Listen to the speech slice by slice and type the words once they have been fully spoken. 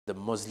the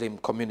Muslim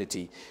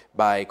community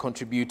by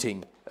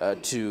contributing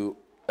to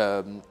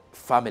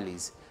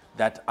families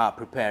that are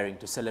preparing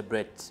to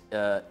celebrate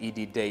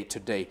Eid Day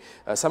today.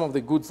 Some of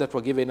the goods that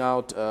were given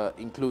out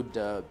include,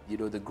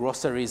 the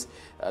groceries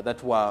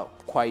that were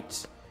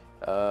quite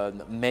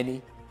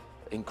many,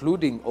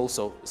 including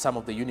also some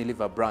of the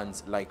Unilever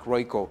brands like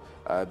Royco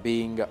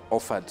being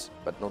offered.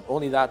 But not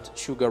only that,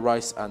 sugar,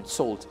 rice and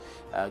salt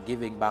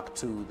giving back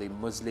to the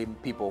Muslim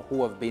people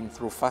who have been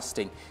through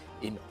fasting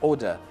in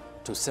order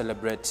to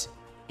celebrate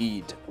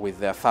Eid with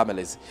their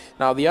families.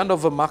 Now, the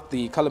handover marked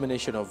the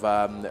culmination of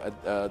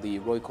the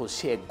Royco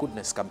Shared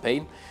Goodness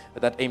campaign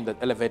that aimed at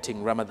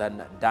elevating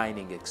Ramadan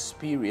dining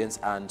experience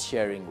and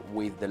sharing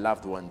with the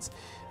loved ones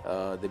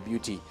the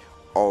beauty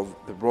of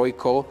the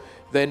Royco.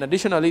 Then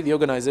additionally, the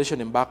organization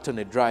embarked on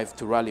a drive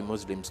to rally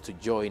Muslims to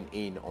join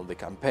in on the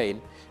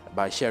campaign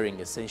by sharing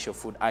essential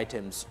food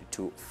items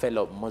to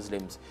fellow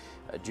Muslims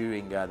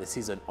during the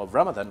season of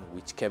Ramadan,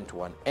 which came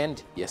to an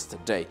end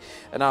yesterday.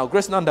 And now,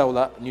 Grace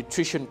Nandaula,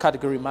 Nutrition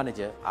Category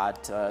Manager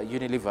at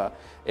Unilever,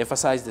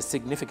 emphasized the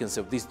significance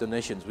of these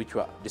donations, which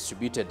were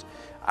distributed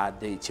at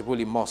the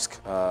Kibuli Mosque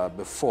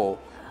before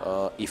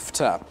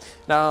Iftar.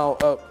 Now,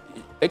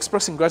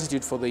 expressing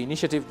gratitude for the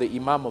initiative, the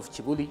Imam of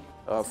Kibuli,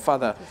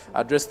 Father,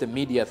 addressed the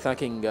media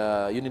thanking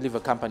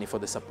Unilever company for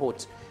the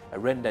support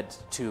rendered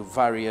to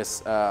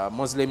various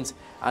Muslims,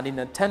 and in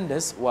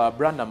attendance were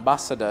brand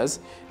ambassadors,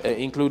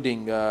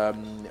 including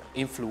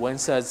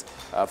influencers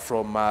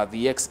from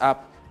the X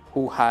app,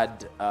 who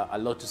had a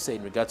lot to say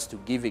in regards to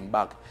giving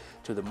back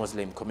to the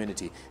Muslim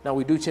community. Now,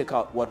 we do check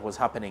out what was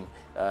happening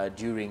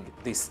during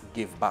this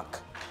give back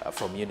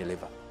from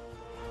Unilever.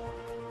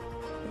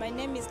 My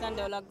name is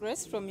Nandaula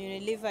Grace from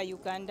Unilever,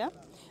 Uganda.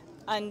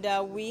 And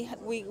we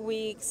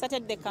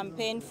started the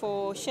campaign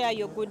for Share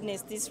Your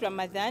Goodness this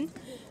Ramadan,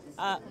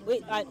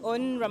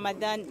 on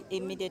Ramadan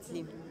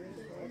immediately.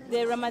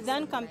 The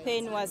Ramadan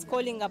campaign was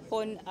calling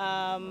upon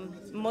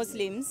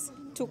Muslims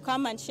to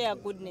come and share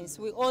goodness.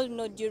 We all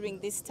know during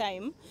this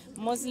time,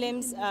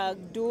 Muslims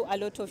do a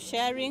lot of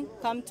sharing,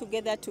 come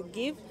together to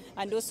give,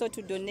 and also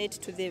to donate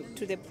to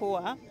the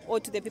poor or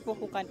to the people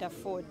who can't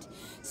afford.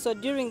 So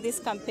during this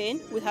campaign,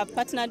 we have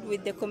partnered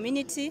with the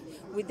community,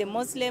 with the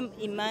Muslim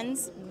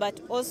imams, but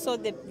also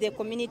the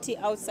community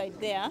outside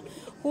there,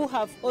 who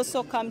have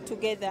also come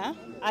together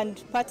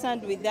and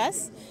partnered with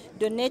us,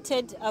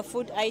 donated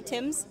food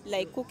items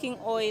like cooking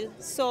oil,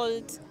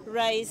 salt,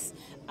 rice,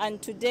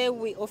 and today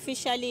we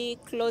officially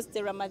closed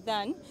the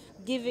Ramadan,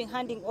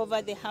 handing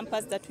over the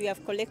hampers that we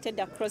have collected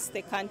across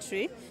the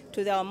country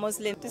to our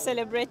Muslims to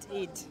celebrate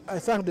Eid. I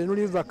thank the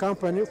Unilever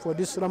company for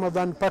this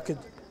Ramadan package.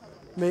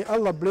 May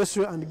Allah bless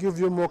you and give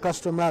you more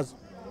customers,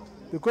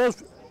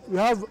 because we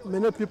have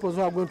many people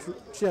who are going to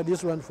share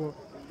this one for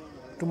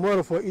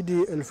tomorrow for Eid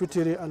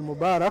al-Fitr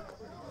al-Mubarak.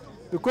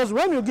 Because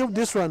when you give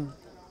this one,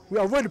 we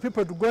avoid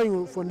people to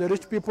going from the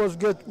rich people's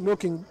gate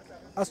knocking,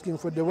 asking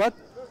for the what?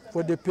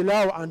 For the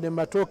pilau and the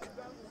matok.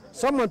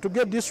 Someone to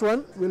get this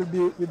one will be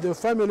with the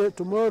family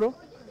tomorrow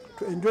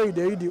to enjoy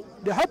the Eid.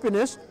 The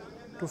happiness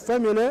to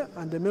family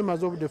and the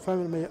members of the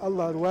family. May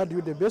Allah reward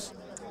you the best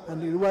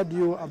and reward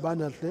you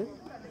abundantly.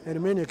 I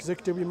remain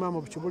Executive Imam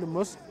of Kibuli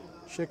Mosque,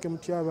 Sheikh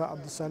Mtiaba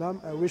Abdul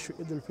Salam. I wish you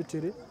Eid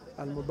al-Fitr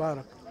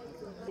al-Mubarak.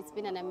 It's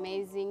been an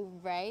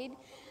amazing ride.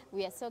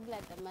 We are so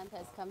glad the month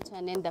has come to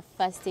an end, the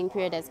fasting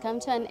period has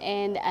come to an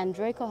end, and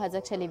Royco has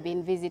actually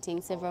been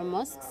visiting several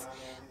mosques.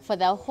 For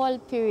the whole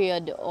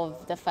period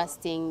of the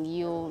fasting,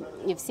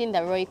 you've seen the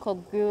Royco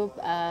group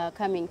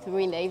coming through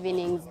in the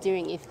evenings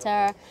during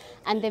Iftar,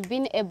 and they've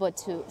been able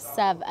to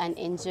serve and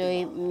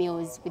enjoy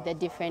meals with the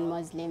different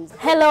Muslims.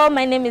 Hello,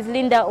 my name is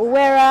Linda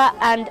Uwera,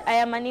 and I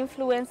am an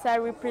influencer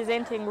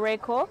representing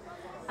Royco.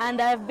 And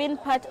I've been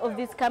part of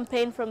this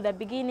campaign from the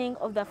beginning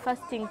of the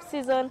fasting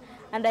season,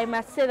 and I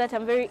must say that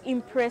I'm very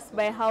impressed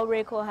by how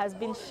Royco has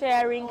been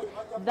sharing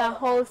the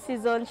whole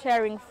season,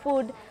 sharing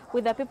food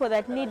with the people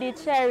that need it,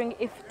 sharing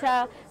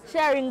iftar,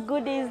 sharing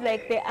goodies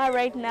like they are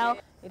right now.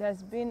 It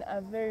has been a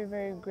very,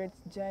 very great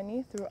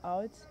journey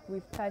throughout.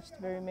 We've touched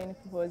very many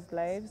people's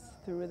lives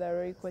through the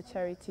Royco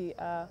charity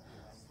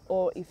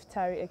or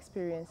iftari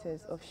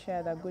experiences of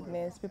Share the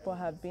Goodness. People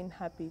have been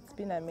happy. It's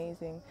been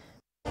amazing.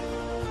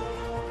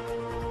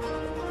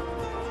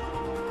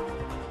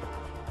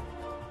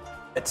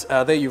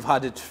 There you've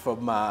heard it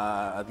from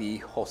the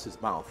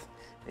horse's mouth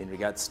in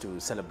regards to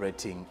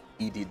celebrating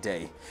Eid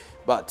Day.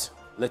 But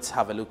let's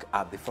have a look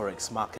at the forex market.